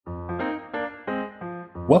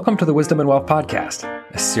Welcome to the Wisdom and Wealth Podcast,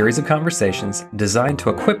 a series of conversations designed to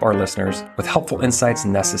equip our listeners with helpful insights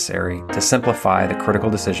necessary to simplify the critical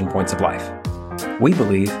decision points of life. We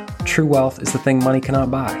believe true wealth is the thing money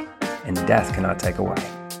cannot buy and death cannot take away.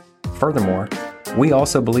 Furthermore, we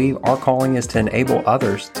also believe our calling is to enable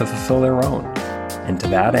others to fulfill their own, and to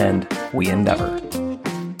that end, we endeavor.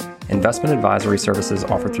 Investment advisory services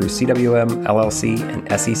offered through CWM, LLC, and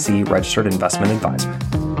SEC Registered Investment Advisor.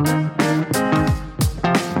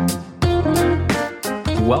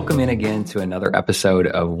 Welcome in again to another episode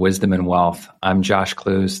of Wisdom and Wealth. I'm Josh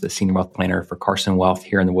Clues, the Senior Wealth Planner for Carson Wealth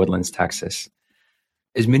here in the Woodlands, Texas.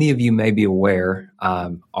 As many of you may be aware,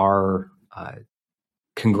 our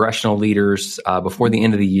congressional leaders before the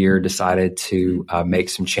end of the year decided to make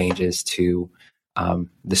some changes to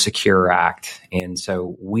the Secure Act. And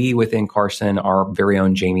so we within Carson, our very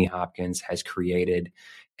own Jamie Hopkins, has created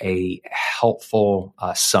a helpful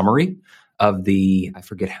summary of the, I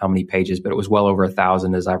forget how many pages, but it was well over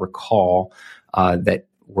 1,000, as I recall, that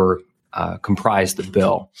were comprised the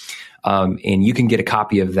bill. And you can get a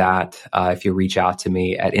copy of that if you reach out to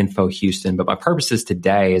me at Info Houston. But my purposes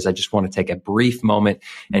today is I just want to take a brief moment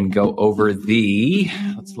and go over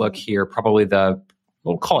let's look here, probably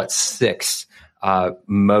we'll call it 6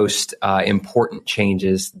 most important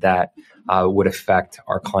changes that would affect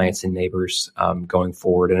our clients and neighbors going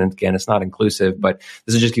forward. And again, it's not inclusive, but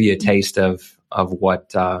this will just give you a taste of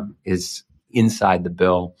what is inside the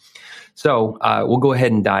bill. So we'll go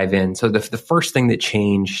ahead and dive in. So the first thing that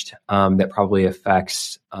changed that probably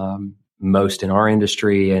affects most in our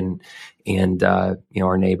industry and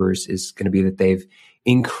our neighbors is going to be that they've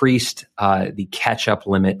increased the catch-up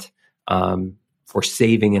limit for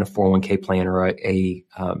saving in a 401k plan or a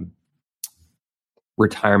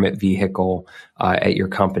retirement vehicle at your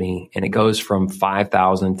company, and it goes from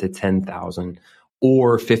 $5,000 to $10,000,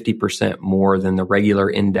 or 50% more than the regular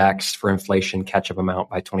index for inflation catch-up amount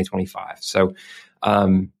by 2025. So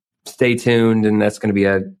stay tuned, and that's going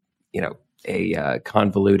to be a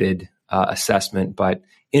convoluted assessment. But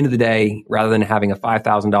end of the day, rather than having a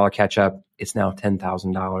 $5,000 catch-up, it's now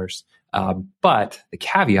 $10,000. But the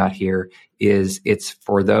caveat here is it's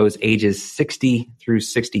for those ages 60 through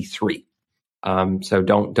 63. So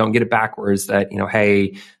don't get it backwards that,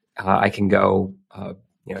 hey, I can go,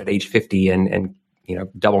 at age 50 and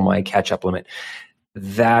double my catch up limit.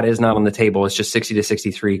 That is not on the table. It's just 60 to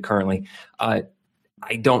 63 currently. I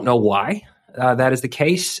don't know why that is the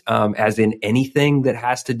case. As in anything that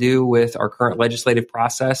has to do with our current legislative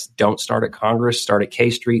process, don't start at Congress, start at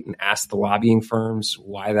K Street and ask the lobbying firms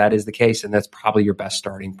why that is the case. And that's probably your best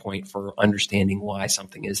starting point for understanding why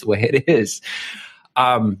something is the way it is.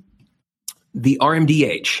 The RMD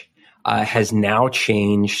age has now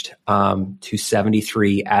changed to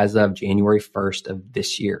 73 as of January 1st of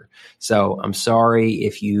this year. So I'm sorry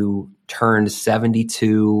if you turned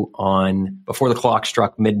 72 before the clock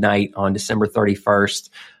struck midnight on December 31st,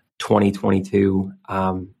 2022.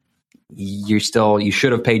 You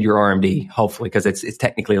should have paid your RMD, hopefully, because it's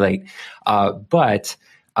technically late. But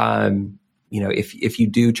if you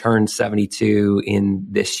do turn 72 in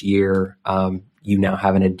this year, you now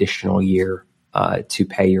have an additional year to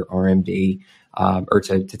pay your RMD or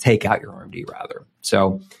to take out your RMD rather.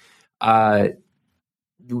 So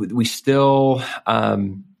we still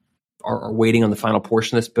are waiting on the final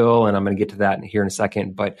portion of this bill, and I'm going to get to that here in a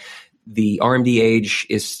second. But the RMD age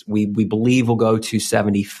is we believe will go to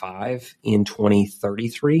 75 in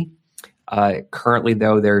 2033. Currently,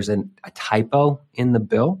 though, there's a typo in the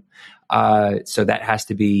bill, so that has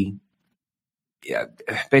to be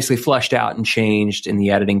basically fleshed out and changed in the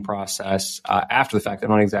editing process after the fact. I'm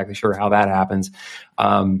not exactly sure how that happens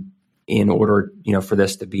in order, for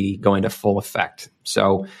this to be going to full effect.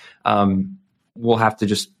 So we'll have to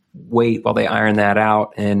just wait while they iron that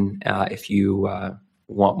out. And if you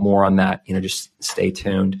want more on that, just stay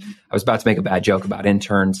tuned. I was about to make a bad joke about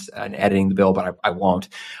interns and editing the bill, but I won't.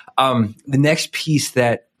 The next piece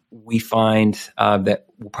that we find that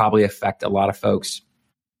will probably affect a lot of folks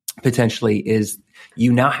potentially is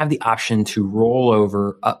you now have the option to roll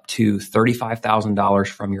over up to $35,000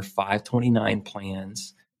 from your 529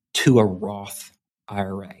 plans to a Roth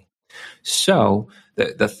IRA. So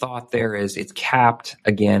the thought there is it's capped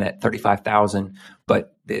again at $35,000,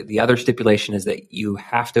 but the other stipulation is that you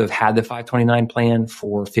have to have had the 529 plan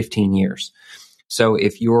for 15 years. So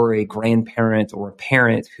if you're a grandparent or a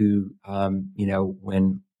parent who,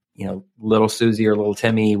 when little Susie or little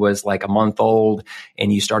Timmy was like a month old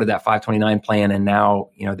and you started that 529 plan and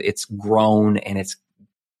now, it's grown and it's,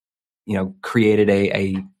 created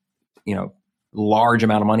a large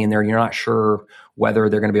amount of money in there and you're not sure whether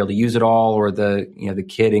they're going to be able to use it all, or the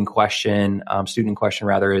kid in question, student in question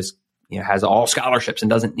rather, is has all scholarships and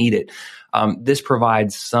doesn't need it. This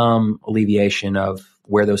provides some alleviation of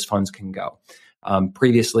where those funds can go.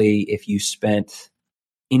 Previously, if you spent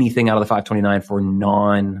anything out of the 529 for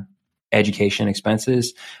non-education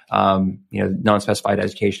expenses, non-specified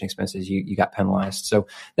education expenses, you got penalized. So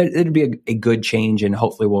it'd be a good change, and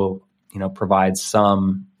hopefully will provide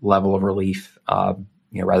some level of relief,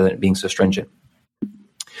 rather than it being so stringent.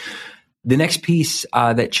 The next piece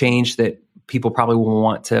that changed that people probably will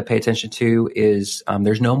want to pay attention to is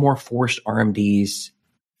there's no more forced RMDs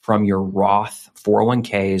from your Roth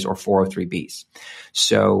 401ks or 403bs.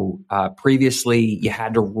 So previously, you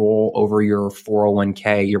had to roll over your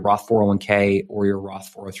 401k, your Roth 401k or your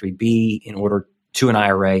Roth 403b to an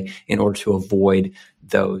IRA in order to avoid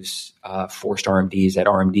those forced RMDs at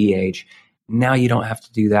RMD age. Now you don't have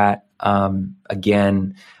to do that.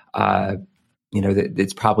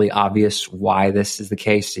 It's probably obvious why this is the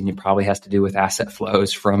case, and it probably has to do with asset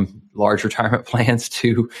flows from large retirement plans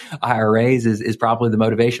to IRAs is probably the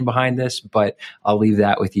motivation behind this, but I'll leave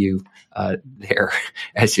that with you there,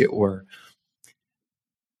 as it were.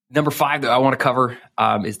 Number 5 that I want to cover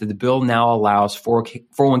is that the bill now allows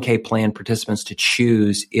 401k plan participants to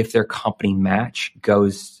choose if their company match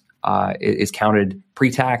is counted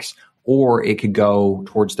pre-tax, or it could go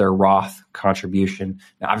towards their Roth contribution.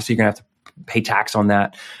 Now, obviously, you're going to have to pay tax on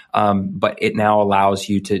that, but it now allows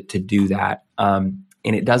you to do that. And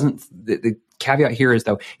it doesn't. The caveat here is,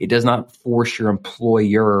 though, it does not force your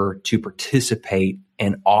employer to participate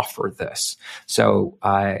and offer this. So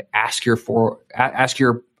ask your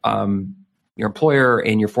employer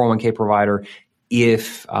and your 401k provider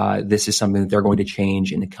if this is something that they're going to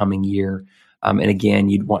change in the coming year. And again,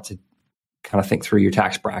 you'd want to kind of think through your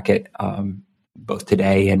tax bracket, both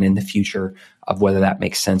today and in the future, of whether that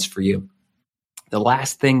makes sense for you. The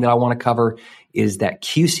last thing that I want to cover is that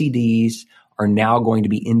QCDs are now going to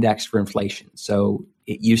be indexed for inflation. So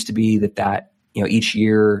it used to be that each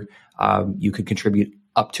year you could contribute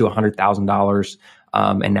up to $100,000,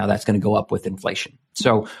 and now that's going to go up with inflation.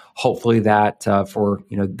 So hopefully that for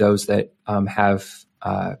those that have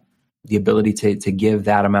the ability to give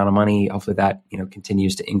that amount of money, hopefully that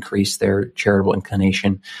continues to increase their charitable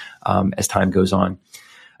inclination as time goes on.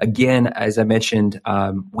 Again, as I mentioned,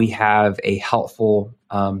 we have a helpful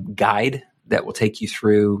guide that will take you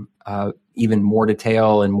through even more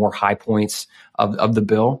detail and more high points of the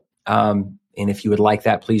bill. And if you would like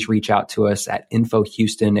that, please reach out to us at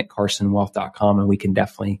infohouston@carsonwealth.com, and we can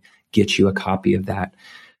definitely get you a copy of that.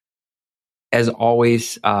 As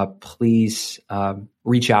always, please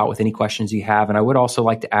reach out with any questions you have. And I would also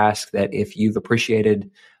like to ask that if you've appreciated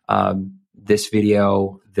this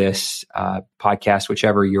video, this podcast,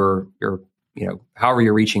 whichever however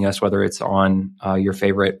you're reaching us, whether it's on your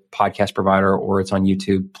favorite podcast provider or it's on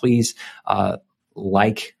YouTube, please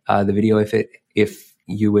like the video if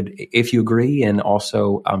you agree, and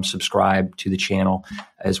also subscribe to the channel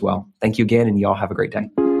as well. Thank you again, and y'all have a great day.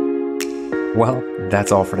 Well,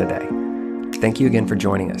 that's all for today. Thank you again for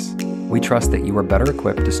joining us. We trust that you are better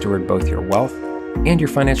equipped to steward both your wealth and your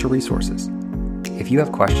financial resources. If you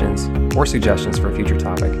have questions or suggestions for a future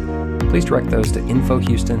topic, please direct those to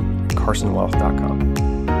infohouston@carsonwealth.com.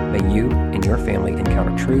 May you and your family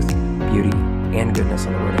encounter truth, beauty, and goodness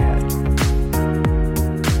on the road ahead.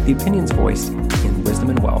 The opinions voiced in Wisdom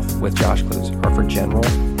and Wealth with Josh Clues are for general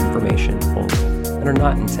information only and are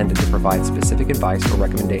not intended to provide specific advice or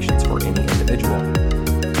recommendations for any individual.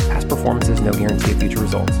 Past performance is no guarantee of future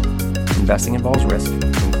results. Investing involves risk,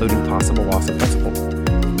 including possible loss of principal.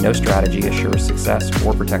 No strategy assures success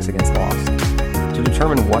or protects against loss. To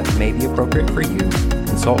determine what may be appropriate for you,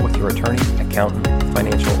 consult with your attorney, accountant,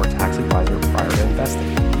 financial, or tax advisor prior to investing.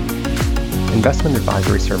 Investment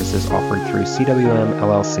advisory services offered through CWM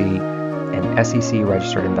LLC and SEC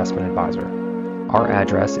Registered Investment Advisor. Our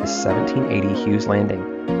address is 1780 Hughes Landing,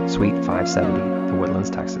 Suite 570, The Woodlands,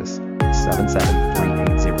 Texas,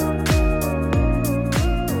 77380.